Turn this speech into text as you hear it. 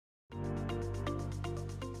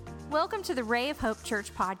Welcome to the Ray of Hope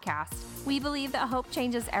Church podcast. We believe that hope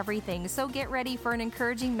changes everything, so get ready for an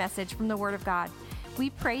encouraging message from the Word of God. We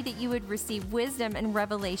pray that you would receive wisdom and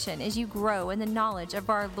revelation as you grow in the knowledge of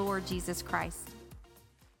our Lord Jesus Christ.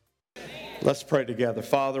 Let's pray together.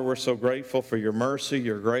 Father, we're so grateful for your mercy,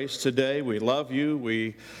 your grace today. We love you.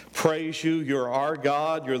 We praise you. You're our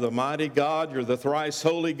God. You're the mighty God. You're the thrice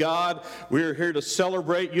holy God. We're here to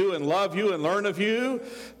celebrate you and love you and learn of you.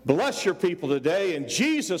 Bless your people today. In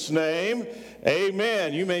Jesus' name,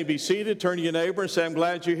 amen. You may be seated. Turn to your neighbor and say, I'm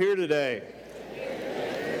glad you're here today.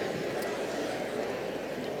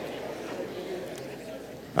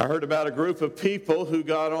 I heard about a group of people who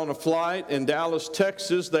got on a flight in Dallas,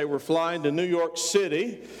 Texas. They were flying to New York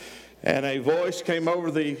City, and a voice came over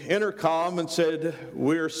the intercom and said,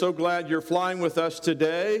 "We're so glad you're flying with us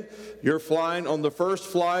today. You're flying on the first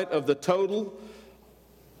flight of the total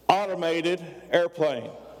automated airplane.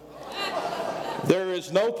 There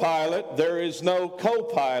is no pilot. There is no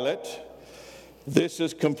co-pilot. This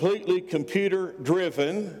is completely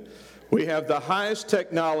computer-driven. We have the highest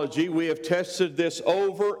technology. We have tested this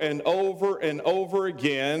over and over and over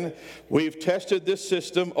again. We've tested this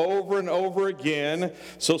system over and over again.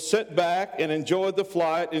 So sit back and enjoy the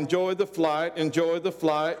flight, enjoy the flight, enjoy the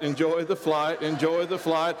flight, enjoy the flight, enjoy the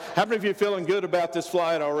flight." How many of you are feeling good about this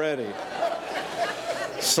flight already?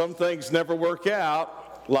 Some things never work out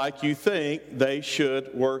like you think they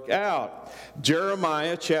should work out.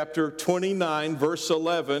 Jeremiah chapter 29, verse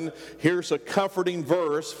 11. Here's a comforting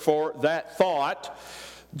verse for that thought.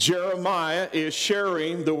 Jeremiah is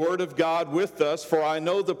sharing the word of God with us. "For I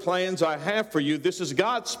know the plans I have for you." This is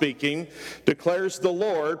God speaking, declares the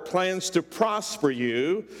Lord. "Plans to prosper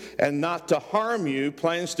you and not to harm you.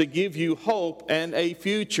 Plans to give you hope and a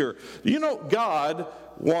future." You know, God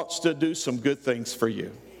wants to do some good things for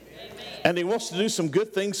you. And he wants to do some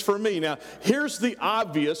good things for me. Now, here's the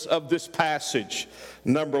obvious of this passage.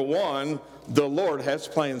 Number one, the Lord has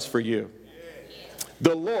plans for you.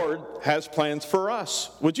 The Lord has plans for us.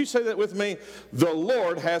 Would you say that with me? The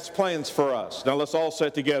Lord has plans for us. Now, let's all say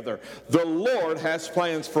it together. The Lord has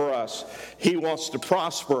plans for us. He wants to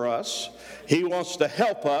prosper us. He wants to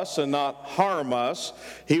help us and not harm us.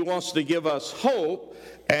 He wants to give us hope.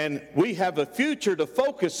 And we have a future to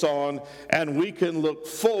focus on, and we can look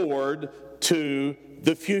forward to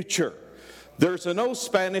the future. There's an old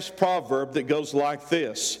Spanish proverb that goes like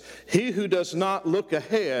this: "He who does not look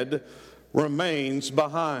ahead remains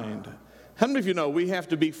behind." How many of you know we have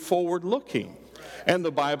to be forward-looking? And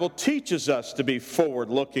the Bible teaches us to be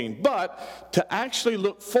forward-looking. But to actually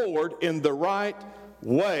look forward in the right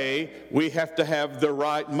way, we have to have the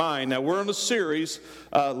right mind. Now, we're in a series,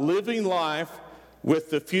 Living Life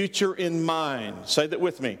with the future in mind. Say that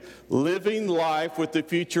with me. Living life with the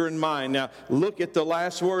future in mind. Now, look at the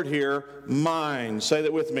last word here, mind. Say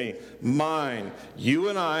that with me. Mind. You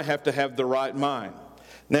and I have to have the right mind.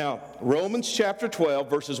 Now, Romans chapter 12,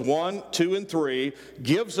 verses 1, 2, and 3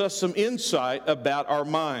 gives us some insight about our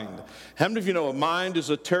mind. How many of you know a mind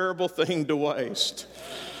is a terrible thing to waste?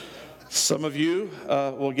 Some of you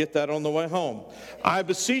will get that on the way home. "I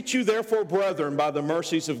beseech you, therefore, brethren, by the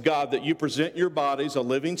mercies of God, that you present your bodies a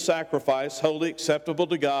living sacrifice, wholly acceptable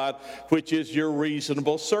to God, which is your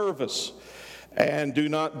reasonable service. And do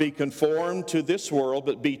not be conformed to this world,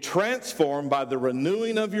 but be transformed by the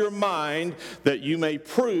renewing of your mind, that you may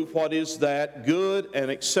prove what is that good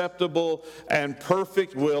and acceptable and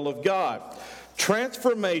perfect will of God."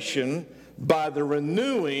 Transformation by the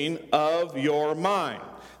renewing of your mind.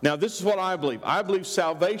 Now, this is what I believe. I believe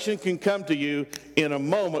salvation can come to you in a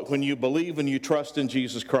moment when you believe and you trust in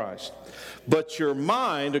Jesus Christ. But your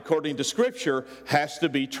mind, according to Scripture, has to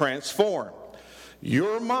be transformed.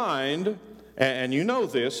 Your mind, and you know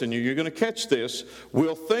this, and you're going to catch this,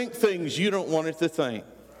 will think things you don't want it to think.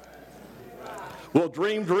 Will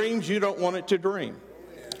dream dreams you don't want it to dream.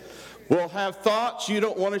 Will have thoughts you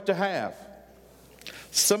don't want it to have.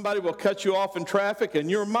 Somebody will cut you off in traffic, and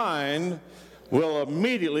your mind will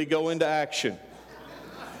immediately go into action.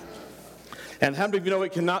 And how many of you know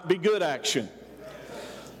it cannot be good action?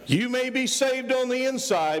 You may be saved on the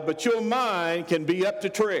inside, but your mind can be up to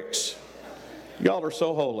tricks. Y'all are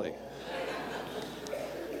so holy.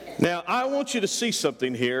 Now, I want you to see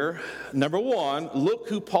something here. Number one, look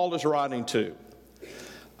who Paul is writing to.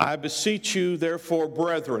 "I beseech you, therefore,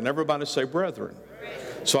 brethren." Everybody say brethren.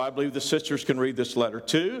 So I believe the sisters can read this letter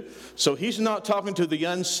too. So he's not talking to the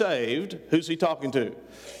unsaved. Who's he talking to?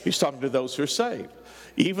 He's talking to those who are saved.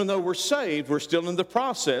 Even though we're saved, we're still in the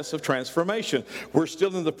process of transformation. We're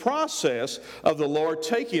still in the process of the Lord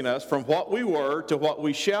taking us from what we were to what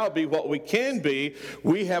we shall be, what we can be.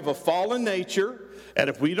 We have a fallen nature, and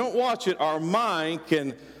if we don't watch it, our mind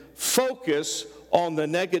can focus on the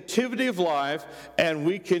negativity of life, and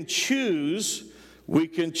we can choose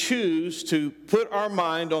to put our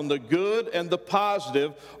mind on the good and the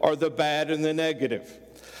positive, or the bad and the negative.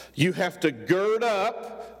 You have to gird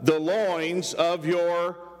up the loins of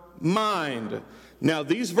your mind. Now,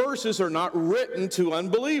 these verses are not written to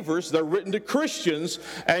unbelievers. They're written to Christians,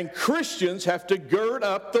 and Christians have to gird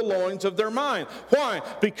up the loins of their mind. Why?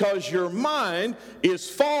 Because your mind is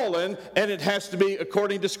fallen, and it has to be,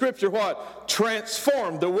 according to Scripture, what?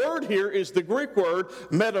 Transformed. The word here is the Greek word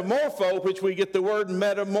metamorpho, which we get the word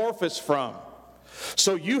metamorphosis from.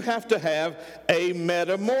 So you have to have a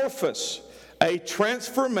metamorphosis, a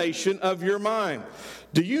transformation of your mind.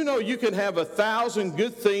 Do you know you can have 1,000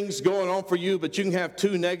 good things going on for you, but you can have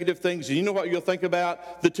 2 negative things? And you know what you'll think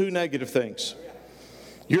about? The 2 negative things.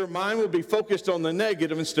 Your mind will be focused on the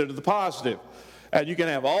negative instead of the positive. And you can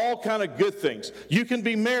have all kind of good things. You can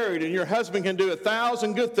be married and your husband can do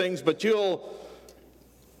 1,000 good things, but you'll...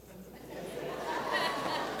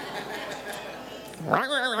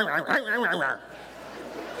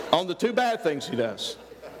 on the 2 bad things he does.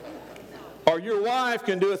 Or your wife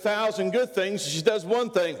can do 1,000 good things, she does 1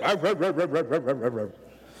 thing.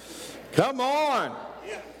 Come on.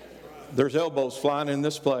 There's elbows flying in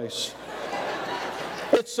this place.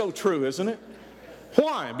 It's so true, isn't it?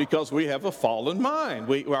 Why? Because we have a fallen mind.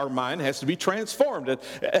 Our mind has to be transformed. It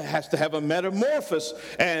has to have a metamorphosis,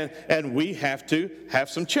 and we have to have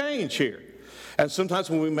some change here. And sometimes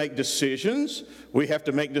when we make decisions, we have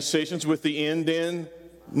to make decisions with the end in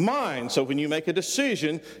mind. So when you make a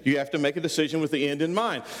decision, you have to make a decision with the end in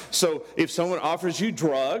mind. So if someone offers you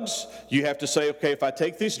drugs, you have to say, okay, if I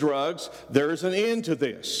take these drugs, there's an end to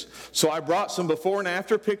this. So I brought some before and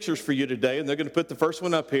after pictures for you today, and they're going to put the first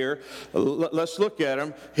one up here. Let's look at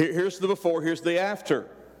them. Here's the before, here's the after.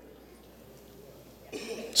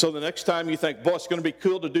 So the next time you think, boy, it's going to be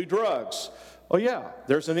cool to do drugs. Oh yeah,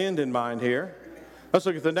 there's an end in mind here. Let's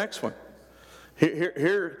look at the next one. Here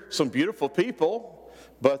are some beautiful people,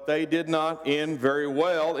 but they did not end very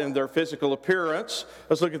well in their physical appearance.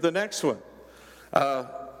 Let's look at the next one. I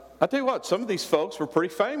tell you what, some of these folks were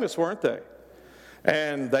pretty famous, weren't they?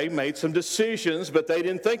 And they made some decisions, but they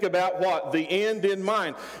didn't think about what? The end in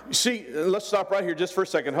mind. See, let's stop right here just for a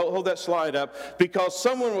second. Hold that slide up. Because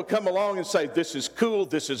someone will come along and say, this is cool,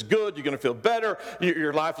 this is good, you're going to feel better,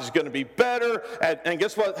 your life is going to be better. And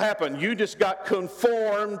guess what happened? You just got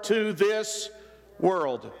conformed to this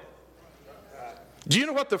world. Do you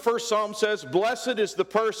know what the first Psalm says? Blessed is the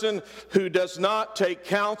person who does not take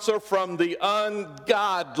counsel from the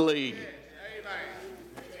ungodly.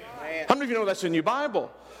 How many of you know that's in your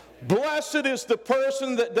Bible? Blessed is the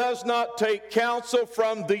person that does not take counsel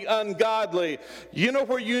from the ungodly. You know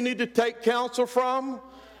where you need to take counsel from?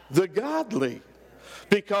 The godly.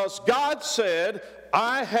 Because God said,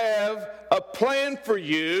 I have a plan for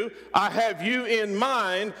you. I have you in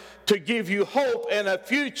mind to give you hope and a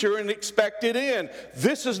future and expected end.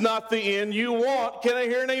 This is not the end you want. Can I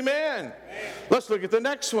hear an amen? Amen. Let's look at the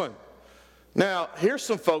next one. Now, here's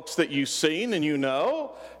some folks that you've seen and you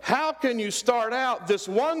know. How can you start out this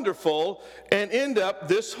wonderful and end up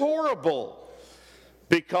this horrible?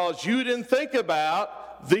 Because you didn't think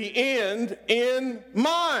about the end in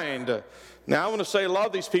mind. Now, I want to say a lot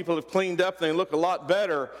of these people have cleaned up and they look a lot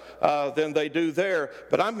better than they do there.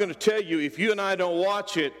 But I'm going to tell you, if you and I don't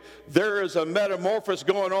watch it, there is a metamorphosis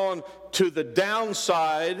going on to the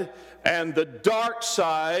downside and the dark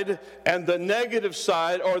side and the negative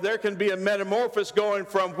side, or there can be a metamorphosis going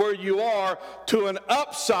from where you are to an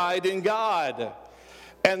upside in God.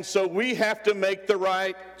 And so we have to make the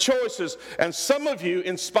right choices. And some of you,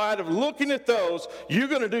 in spite of looking at those, you're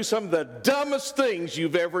going to do some of the dumbest things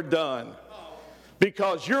you've ever done.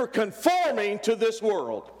 Because you're conforming to this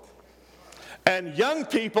world. And young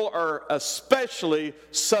people are especially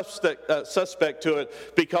suspect to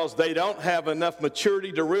it because they don't have enough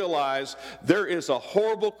maturity to realize there is a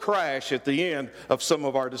horrible crash at the end of some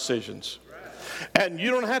of our decisions. And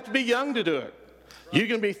you don't have to be young to do it. You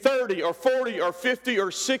can be 30 or 40 or 50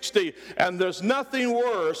 or 60, and there's nothing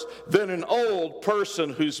worse than an old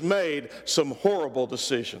person who's made some horrible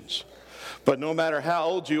decisions. But no matter how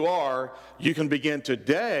old you are, you can begin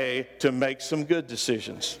today to make some good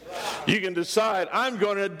decisions. You can decide, I'm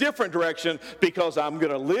going in a different direction because I'm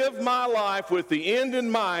going to live my life with the end in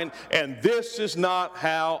mind, and this is not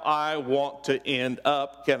how I want to end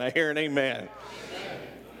up. Can I hear an amen?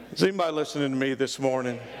 Is anybody listening to me this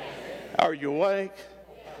morning? Are you awake?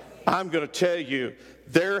 I'm going to tell you,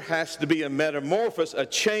 there has to be a metamorphosis, a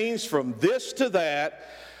change from this to that.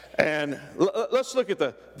 And let's look at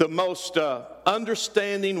the most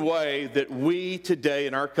understanding way that we today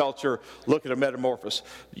in our culture look at a metamorphosis.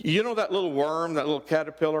 You know that little worm, that little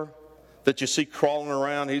caterpillar that you see crawling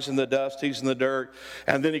around? He's in the dust, he's in the dirt.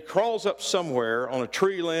 And then he crawls up somewhere on a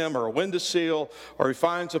tree limb or a windowsill, or he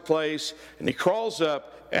finds a place, and he crawls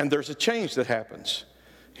up, and there's a change that happens.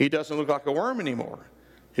 He doesn't look like a worm anymore.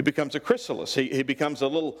 He becomes a chrysalis. He becomes a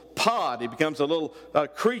little pod. He becomes a little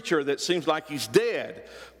creature that seems like he's dead.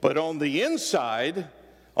 But on the inside,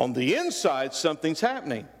 something's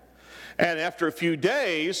happening. And after a few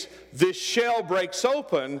days, this shell breaks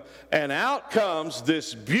open, and out comes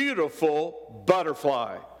this beautiful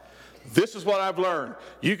butterfly. This is what I've learned.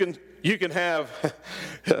 You can have,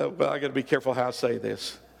 well, I got to be careful how I say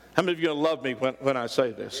this. How many of you are going to love me when I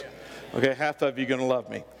say this? Okay, half of you are going to love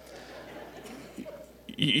me.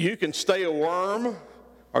 You can stay a worm,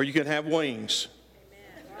 or you can have wings.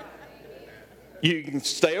 You can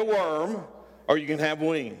stay a worm, or you can have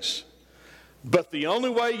wings. But the only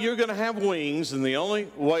way you're going to have wings, and the only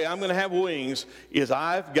way I'm going to have wings, is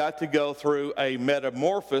I've got to go through a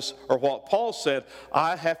metamorphosis, or what Paul said,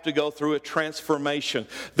 I have to go through a transformation.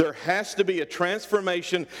 There has to be a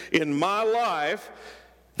transformation in my life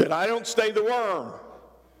that I don't stay the worm,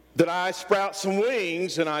 that I sprout some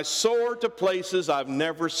wings and I soar to places I've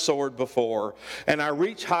never soared before, and I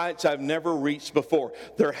reach heights I've never reached before.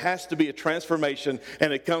 There has to be a transformation,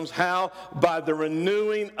 and it comes how? By the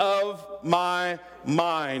renewing of my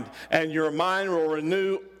mind, and your mind will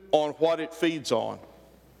renew on what it feeds on.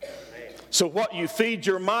 So what you feed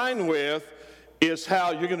your mind with is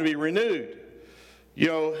how you're going to be renewed. You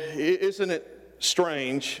know, isn't it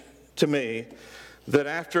strange to me that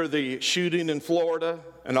after the shooting in Florida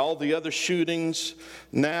and all the other shootings,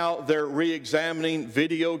 now they're re-examining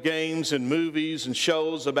video games and movies and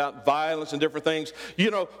shows about violence and different things.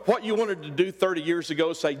 You know, what you wanted to do 30 years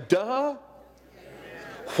ago, say, duh?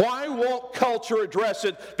 Why won't culture address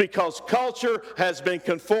it? Because culture has been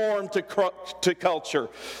conformed to culture.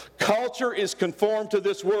 Culture is conformed to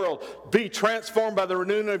this world. Be transformed by the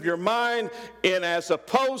renewing of your mind, and as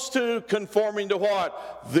opposed to conforming to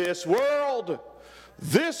what? This world.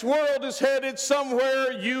 This world is headed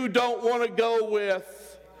somewhere you don't want to go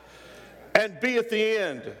with and be at the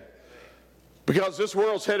end, because this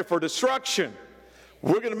world's headed for destruction.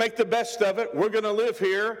 We're going to make the best of it. We're going to live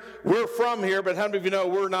here. We're from here, but how many of you know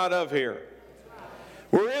we're not of here?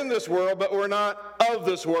 We're in this world, but we're not of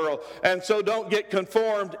this world. And so don't get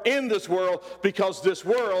conformed in this world, because this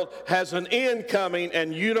world has an end coming,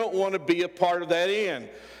 and you don't want to be a part of that end.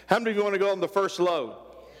 How many of you want to go on the first load?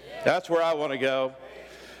 That's where I want to go.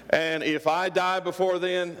 And if I die before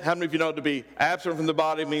then, how many of you know to be absent from the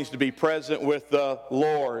body means to be present with the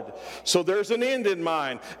Lord? So there's an end in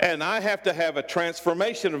mind, and I have to have a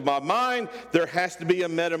transformation of my mind. There has to be a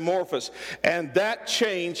metamorphosis, and that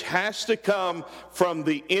change has to come from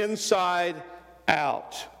the inside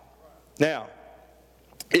out. Now,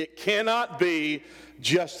 it cannot be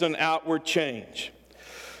just an outward change.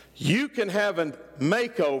 You can have a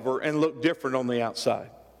makeover and look different on the outside.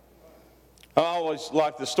 I always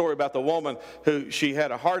like the story about the woman who she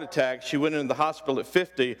had a heart attack. She went into the hospital at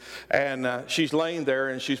 50, and she's laying there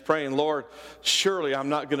and she's praying, Lord, surely I'm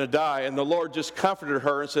not going to die. And the Lord just comforted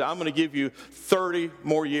her and said, I'm going to give you 30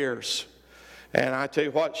 more years. And I tell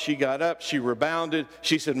you what, she got up, she rebounded.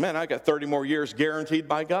 She said, man, I got 30 more years guaranteed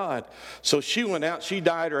by God. So she went out, she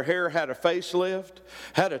dyed her hair, had a facelift,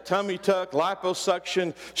 had a tummy tuck,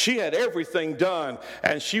 liposuction. She had everything done.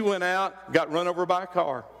 And she went out, got run over by a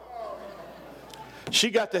car. She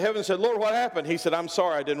got to heaven and said, Lord, what happened? He said, I'm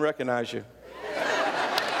sorry, I didn't recognize you.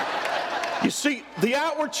 You see, the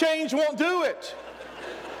outward change won't do it.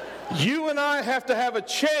 You and I have to have a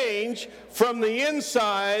change from the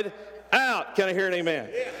inside out. Can I hear an amen?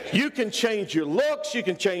 You can change your looks. You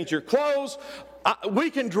can change your clothes. We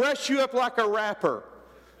can dress you up like a rapper,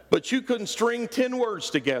 but you couldn't string 10 words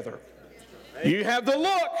together. You have the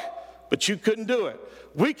look, but you couldn't do it.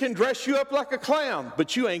 We can dress you up like a clown,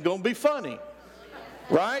 but you ain't going to be funny.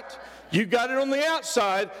 Right? You got it on the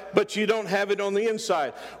outside, but you don't have it on the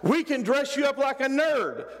inside. We can dress you up like a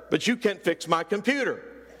nerd, but you can't fix my computer.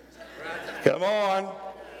 Come on.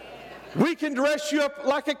 We can dress you up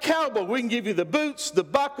like a cowboy. We can give you the boots, the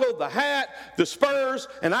buckle, the hat, the spurs,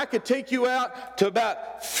 and I could take you out to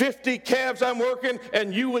about 50 calves I'm working,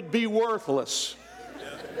 and you would be worthless.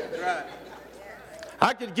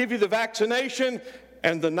 I could give you the vaccination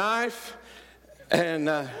and the knife, and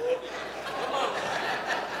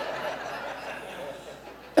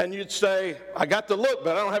you'd say, I got the look,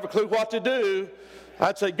 but I don't have a clue what to do.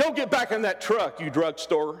 I'd say, go get back in that truck, you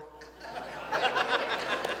drugstore.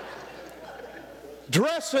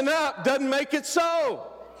 Dressing up doesn't make it so.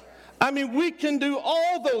 I mean, we can do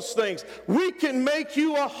all those things. We can make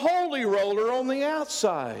you a holy roller on the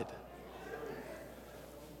outside.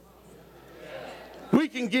 We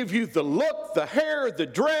can give you the look, the hair, the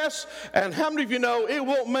dress, and how many of you know it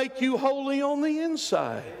won't make you holy on the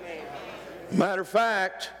inside? Matter of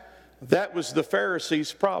fact, that was the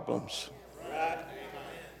Pharisees' problems.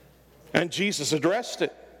 And Jesus addressed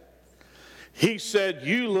it. He said,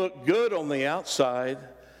 you look good on the outside,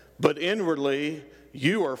 but inwardly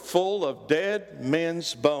you are full of dead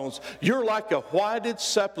men's bones. You're like a whited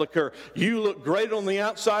sepulcher. You look great on the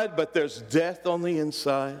outside, but there's death on the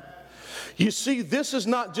inside. You see, this is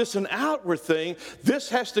not just an outward thing. This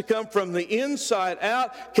has to come from the inside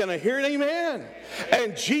out. Can I hear an amen?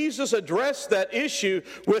 And Jesus addressed that issue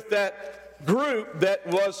with that group that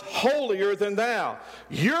was holier than thou.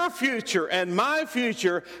 Your future and my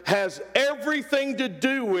future has everything to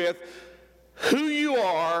do with who you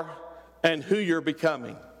are and who you're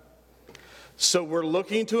becoming. So we're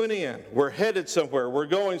looking to an end. We're headed somewhere. We're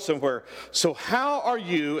going somewhere. So how are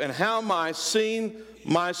you and how am I seeing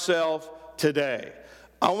myself today?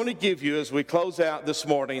 I want to give you, as we close out this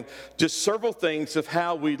morning, just several things of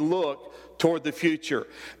how we look toward the future.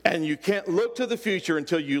 And you can't look to the future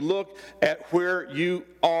until you look at where you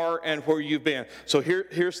are and where you've been. So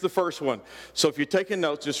here's the first one. So if you're taking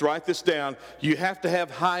notes, just write this down. You have to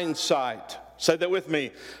have hindsight. Say that with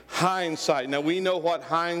me. Hindsight. Now we know what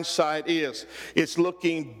hindsight is. It's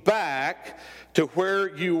looking back to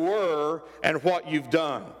where you were and what you've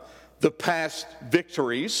done. The past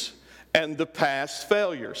victories and the past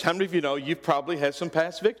failures. How many of you know you've probably had some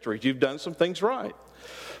past victories? You've done some things right.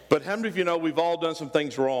 But how many of you know we've all done some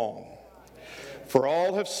things wrong? For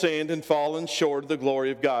all have sinned and fallen short of the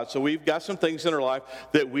glory of God. So we've got some things in our life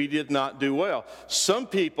that we did not do well. Some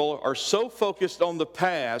people are so focused on the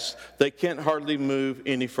past, they can't hardly move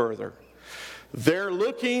any further. They're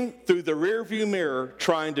looking through the rearview mirror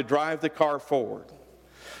trying to drive the car forward.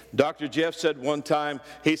 Dr. Jeff said one time,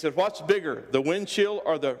 he said, what's bigger, the windshield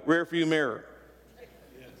or the rearview mirror?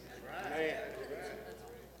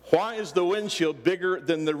 Why is the windshield bigger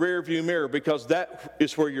than the rearview mirror? Because that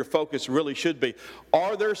is where your focus really should be.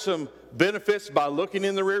 Are there some benefits by looking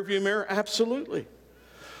in the rearview mirror? Absolutely.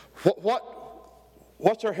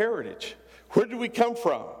 What's our heritage? Where did we come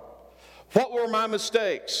from? What were my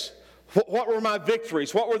mistakes? What were my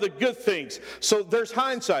victories? What were the good things? So there's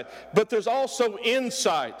hindsight, but there's also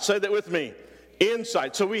insight. Say that with me.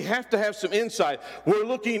 Insight. So we have to have some insight. We're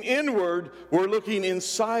looking inward. We're looking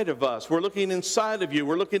inside of us. We're looking inside of you.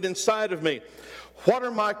 We're looking inside of me. What are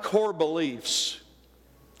my core beliefs?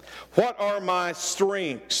 What are my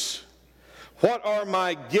strengths? What are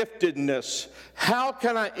my giftedness? How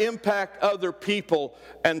can I impact other people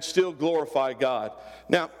and still glorify God?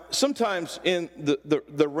 Now, sometimes in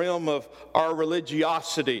the realm of our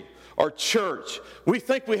religiosity, or church, we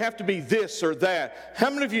think we have to be this or that. How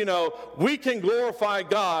many of you know we can glorify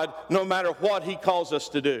God no matter what He calls us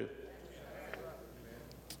to do?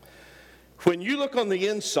 When you look on the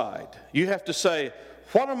inside, you have to say,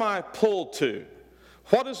 what am I pulled to?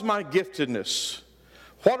 What is my giftedness?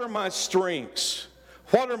 What are my strengths?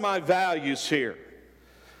 What are my values here?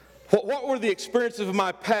 What were the experiences of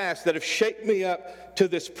my past that have shaped me up to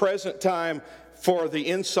this present time for the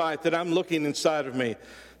insight that I'm looking inside of me?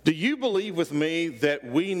 Do you believe with me that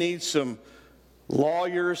we need some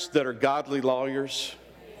lawyers that are godly lawyers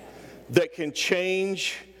that can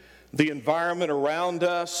change the environment around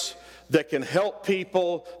us, that can help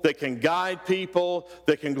people, that can guide people,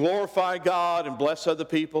 that can glorify God and bless other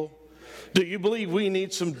people? Do you believe we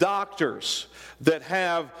need some doctors that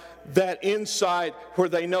have that insight where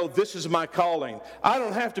they know this is my calling? I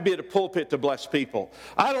don't have to be at a pulpit to bless people.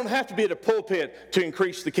 I don't have to be at a pulpit to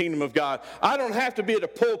increase the kingdom of God. I don't have to be at a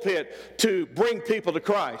pulpit to bring people to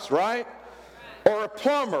Christ, right? Or a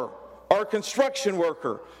plumber, or a construction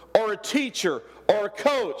worker, or a teacher, or a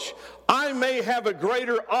coach. I may have a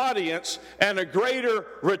greater audience and a greater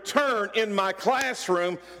return in my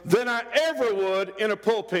classroom than I ever would in a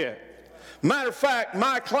pulpit. Matter of fact,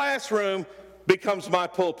 my classroom becomes my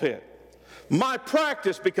pulpit. My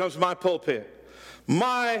practice becomes my pulpit.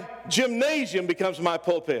 My gymnasium becomes my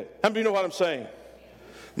pulpit. How many of you know what I'm saying?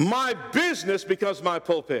 My business becomes my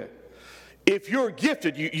pulpit. If you're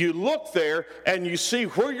gifted, you look there and you see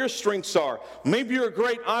where your strengths are. Maybe you're a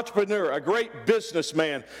great entrepreneur, a great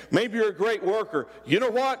businessman. Maybe you're a great worker. You know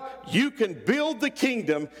what? You can build the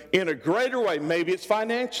kingdom in a greater way. Maybe it's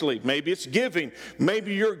financially. Maybe it's giving.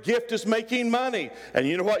 Maybe your gift is making money. And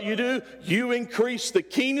you know what you do? You increase the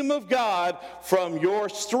kingdom of God from your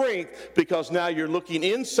strength, because now you're looking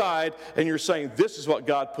inside and you're saying, this is what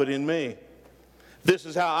God put in me. This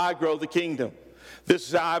is how I grow the kingdom. This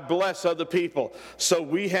is how I bless other people. So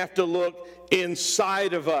we have to look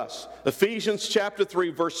inside of us. Ephesians chapter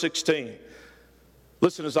 3, verse 16.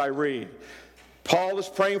 Listen as I read. Paul is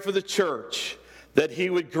praying for the church that he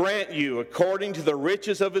would grant you, according to the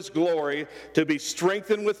riches of his glory, to be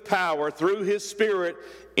strengthened with power through his Spirit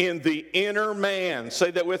in the inner man.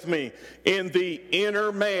 Say that with me. In the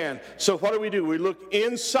inner man. So what do? We look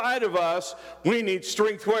inside of us. We need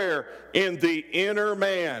strength where? In the inner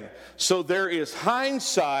man. So there is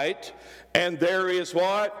hindsight and there is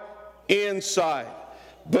what? Insight.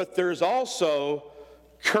 But there's also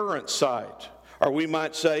current sight. Or we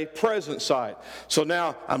might say present sight. So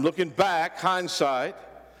now I'm looking back, hindsight.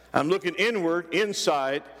 I'm looking inward,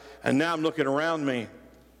 inside. And now I'm looking around me,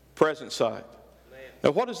 present sight. Now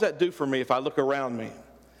what does that do for me if I look around me?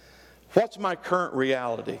 What's my current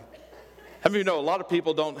reality? How many of you know a lot of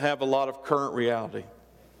people don't have a lot of current reality?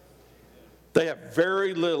 They have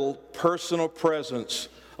very little personal presence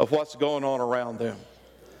of what's going on around them.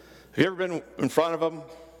 Have you ever been in front of them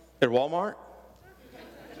at Walmart?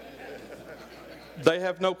 They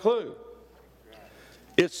have no clue.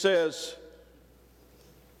 It says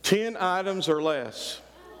 10 items or less,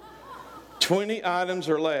 20 items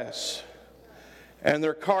or less, and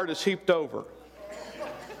their cart is heaped over.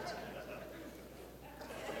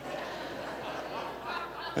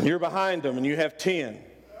 And you're behind them and you have 10.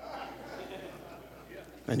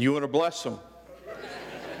 And you want to bless them.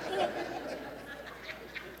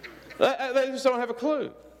 They just don't have a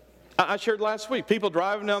clue. I shared last week, people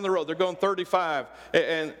driving down the road, they're going 35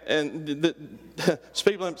 and the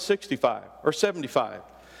speed limit 65 or 75.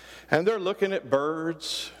 And they're looking at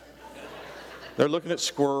birds. They're looking at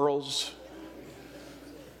squirrels.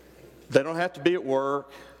 They don't have to be at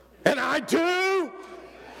work. And I do.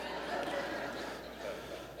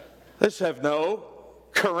 They just have no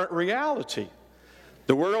current reality.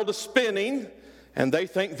 The world is spinning and they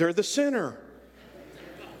think they're the center.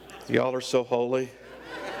 Y'all are so holy.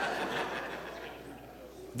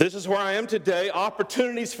 This is where I am today,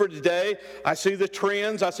 opportunities for today. I see the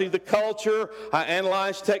trends, I see the culture, I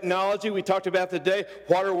analyze technology. We talked about today,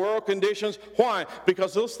 what are world conditions? Why?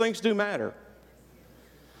 Because those things do matter.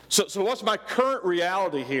 So what's my current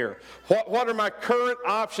reality here? What are my current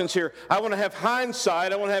options here? I want to have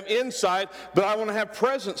hindsight, I want to have insight, but I want to have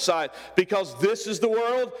present sight because this is the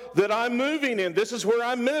world that I'm moving in. This is where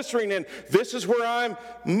I'm ministering in. This is where I'm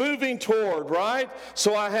moving toward, right?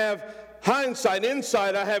 So I have hindsight,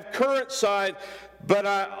 insight, I have current sight, but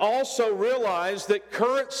I also realize that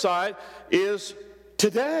current sight is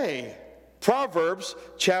today. Proverbs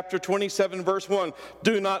chapter 27 verse 1.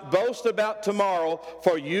 Do not boast about tomorrow,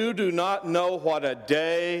 for you do not know what a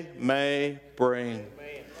day may bring.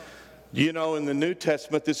 You know, in the New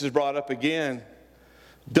Testament, this is brought up again.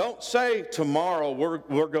 Don't say tomorrow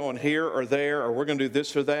we're going here or there or we're going to do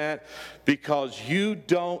this or that, because you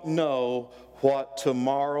don't know what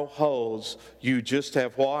tomorrow holds. You just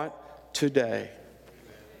have what? Today.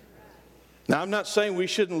 Now, I'm not saying we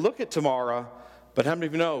shouldn't look at tomorrow, but how many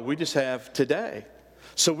of you know we just have today?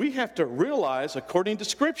 So we have to realize, according to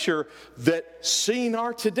Scripture, that seeing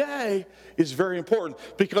our today is very important,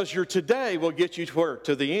 because your today will get you to where?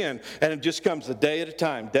 To the end. And it just comes a day at a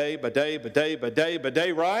time, day by day by day by day by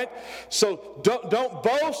day, right? So don't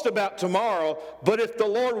boast about tomorrow, but if the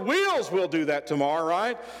Lord wills, we'll do that tomorrow,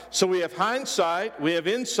 right? So we have hindsight, we have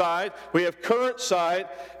insight, we have current sight,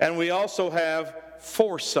 and we also have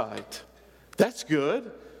foresight. That's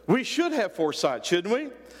good. We should have foresight, shouldn't we?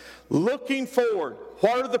 Looking forward.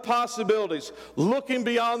 What are the possibilities? Looking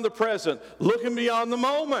beyond the present. Looking beyond the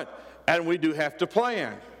moment. And we do have to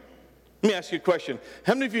plan. Let me ask you a question.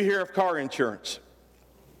 How many of you here have car insurance?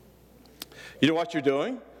 You know what you're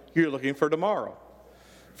doing? You're looking for tomorrow.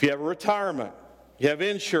 If you have a retirement, you have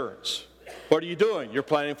insurance. What are you doing? You're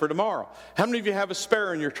planning for tomorrow. How many of you have a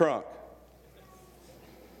spare in your trunk?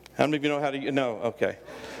 How many of you know how to? No, okay.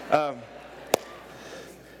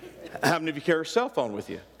 How many of you carry a cell phone with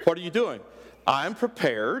you? What are you doing? I'm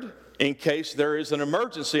prepared in case there is an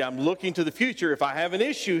emergency. I'm looking to the future. If I have an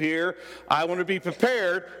issue here, I want to be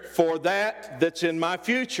prepared for that's in my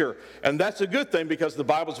future. And that's a good thing, because the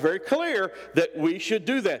Bible's very clear that we should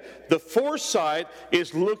do that. The foresight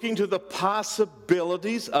is looking to the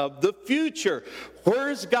possibilities of the future. Where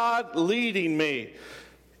is God leading me?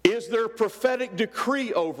 Is there a prophetic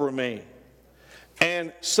decree over me?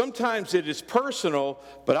 And sometimes it is personal,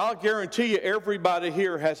 but I'll guarantee you everybody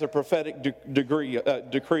here has a prophetic decree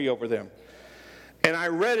over them. And I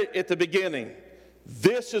read it at the beginning.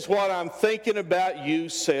 This is what I'm thinking about you,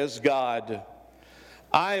 says God.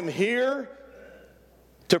 I am here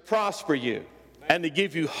to prosper you and to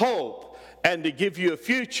give you hope and to give you a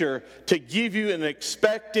future, to give you an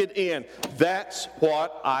expected end. That's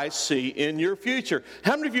what I see in your future.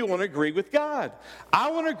 How many of you want to agree with God? I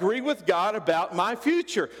want to agree with God about my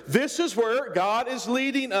future. This is where God is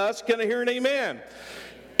leading us. Can I hear an amen?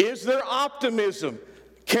 Is there optimism?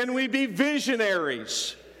 Can we be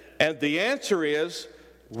visionaries? And the answer is,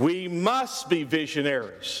 we must be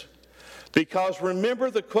visionaries. Because remember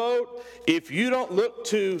the quote, if you don't look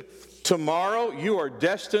to tomorrow, you are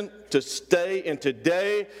destined to stay in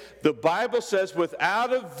today. The Bible says,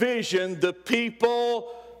 without a vision, the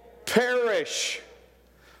people perish.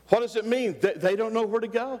 What does it mean? They don't know where to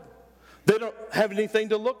go. They don't have anything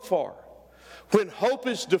to look for. When hope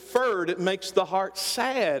is deferred, it makes the heart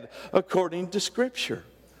sad, according to Scripture.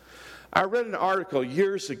 I read an article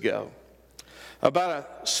years ago about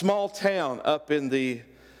a small town up in the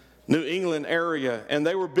New England area, and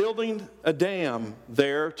they were building a dam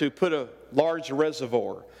there to put a large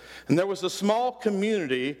reservoir. And there was a small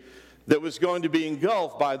community that was going to be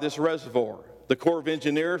engulfed by this reservoir. The Corps of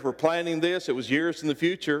Engineers were planning this. It was years in the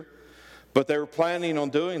future, but they were planning on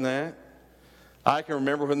doing that. I can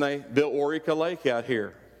remember when they built Waurika Lake out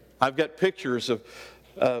here. I've got pictures of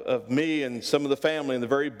me and some of the family in the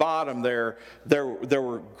very bottom there. There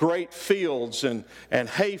were great fields and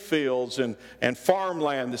hay fields and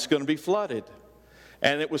farmland that's going to be flooded.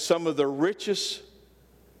 And it was some of the richest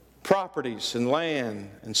properties and land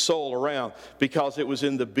and soil around because it was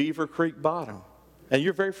in the Beaver Creek bottom. And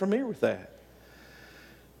you're very familiar with that.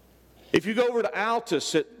 If you go over to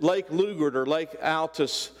Altus at Lake Lugard or Lake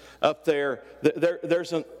Altus up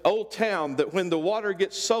there's an old town that when the water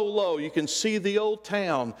gets so low, you can see the old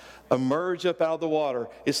town emerge up out of the water.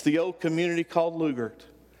 It's the old community called Lugard.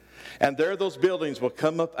 And there those buildings will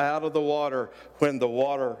come up out of the water when the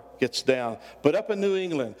water gets down. But up in New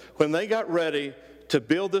England, when they got ready to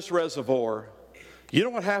build this reservoir, you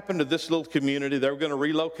know what happened to this little community? They were going to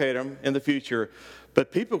relocate them in the future,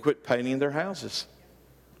 but people quit painting their houses.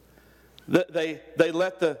 They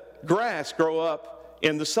let the grass grow up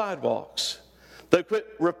in the sidewalks. They quit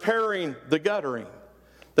repairing the guttering.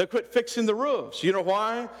 They quit fixing the roofs. You know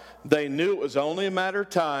why? They knew it was only a matter of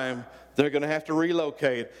time. They're going to have to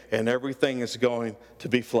relocate, and everything is going to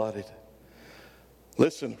be flooded.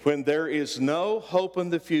 Listen, when there is no hope in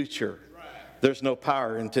the future, there's no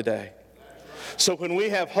power in today. So when we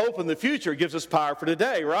have hope in the future, it gives us power for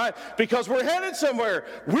today, right? Because we're headed somewhere.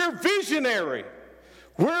 We're visionary.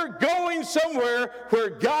 We're going somewhere where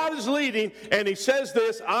God is leading, and He says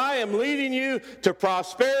this, I am leading you to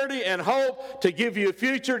prosperity and hope, to give you a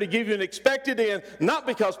future, to give you an expected end, not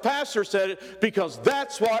because Pastor said it, because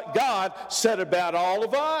that's what God said about all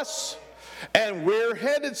of us. And we're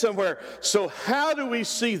headed somewhere. So how do we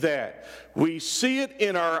see that? We see it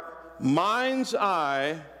in our mind's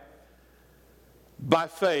eye by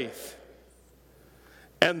faith.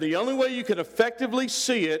 And the only way you can effectively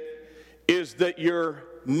see it is that your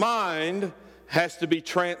mind has to be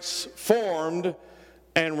transformed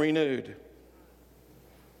and renewed.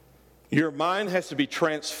 Your mind has to be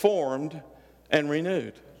transformed and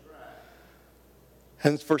renewed.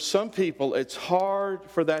 And for some people, it's hard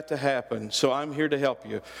for that to happen, so I'm here to help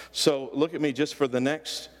you. So look at me just for the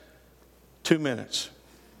next 2 minutes.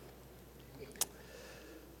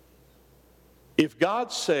 If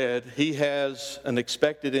God said He has an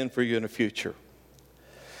expected end for you in the future,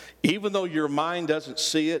 even though your mind doesn't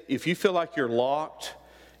see it, if you feel like you're locked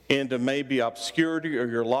into maybe obscurity or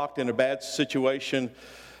you're locked in a bad situation,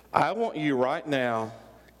 I want you right now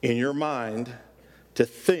in your mind to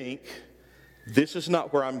think, this is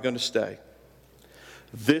not where I'm going to stay.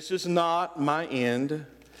 This is not my end.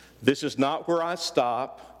 This is not where I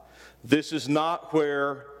stop. This is not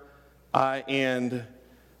where I end,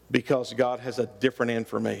 because God has a different end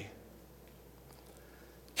for me.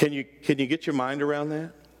 Can you get your mind around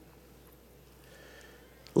that?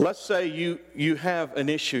 Let's say you have an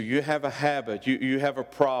issue, you have a habit, you have a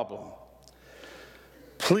problem.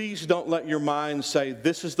 Please don't let your mind say,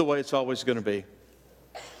 this is the way it's always going to be.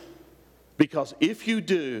 Because if you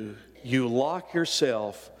do, you lock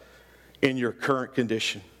yourself in your current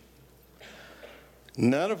condition.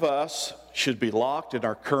 None of us should be locked in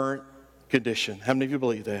our current condition. How many of you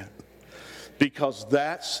believe that? Because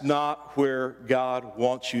that's not where God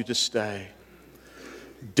wants you to stay.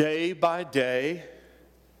 Day by day,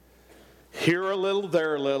 here a little,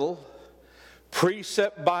 there a little,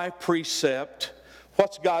 precept by precept.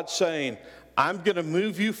 What's God saying? I'm going to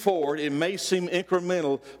move you forward. It may seem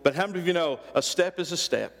incremental, but how many of you know a step is a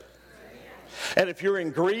step? And if you're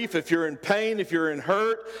in grief, if you're in pain, if you're in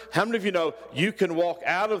hurt, how many of you know you can walk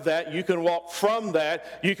out of that, you can walk from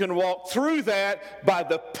that, you can walk through that by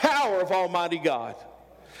the power of Almighty God?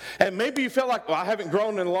 And maybe you feel like, well, I haven't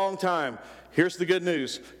grown in a long time. Here's the good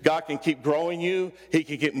news. God can keep growing you. He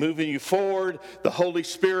can keep moving you forward. The Holy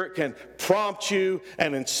Spirit can prompt you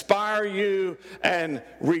and inspire you and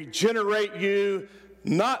regenerate you.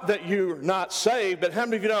 Not that you're not saved, but how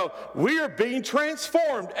many of you know we are being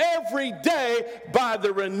transformed every day by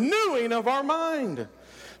the renewing of our mind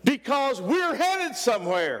because we're headed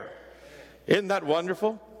somewhere. Isn't that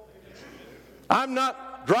wonderful? I'm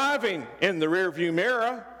not driving in the rearview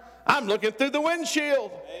mirror. I'm looking through the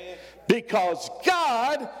windshield because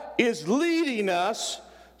God is leading us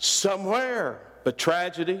somewhere. But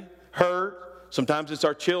tragedy, hurt, sometimes it's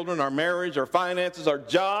our children, our marriage, our finances, our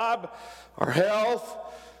job, our health,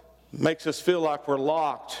 makes us feel like we're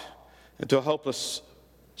locked into a hopeless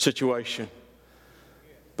situation.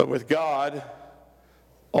 But with God,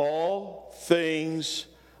 all things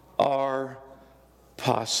are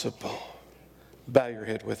possible. Bow your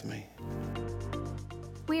head with me.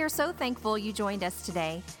 We are so thankful you joined us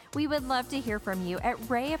today. We would love to hear from you at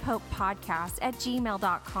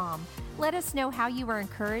rayofhopepodcast@gmail.com. Let us know how you were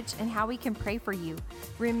encouraged and how we can pray for you.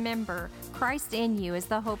 Remember, Christ in you is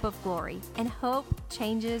the hope of glory, and hope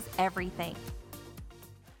changes everything.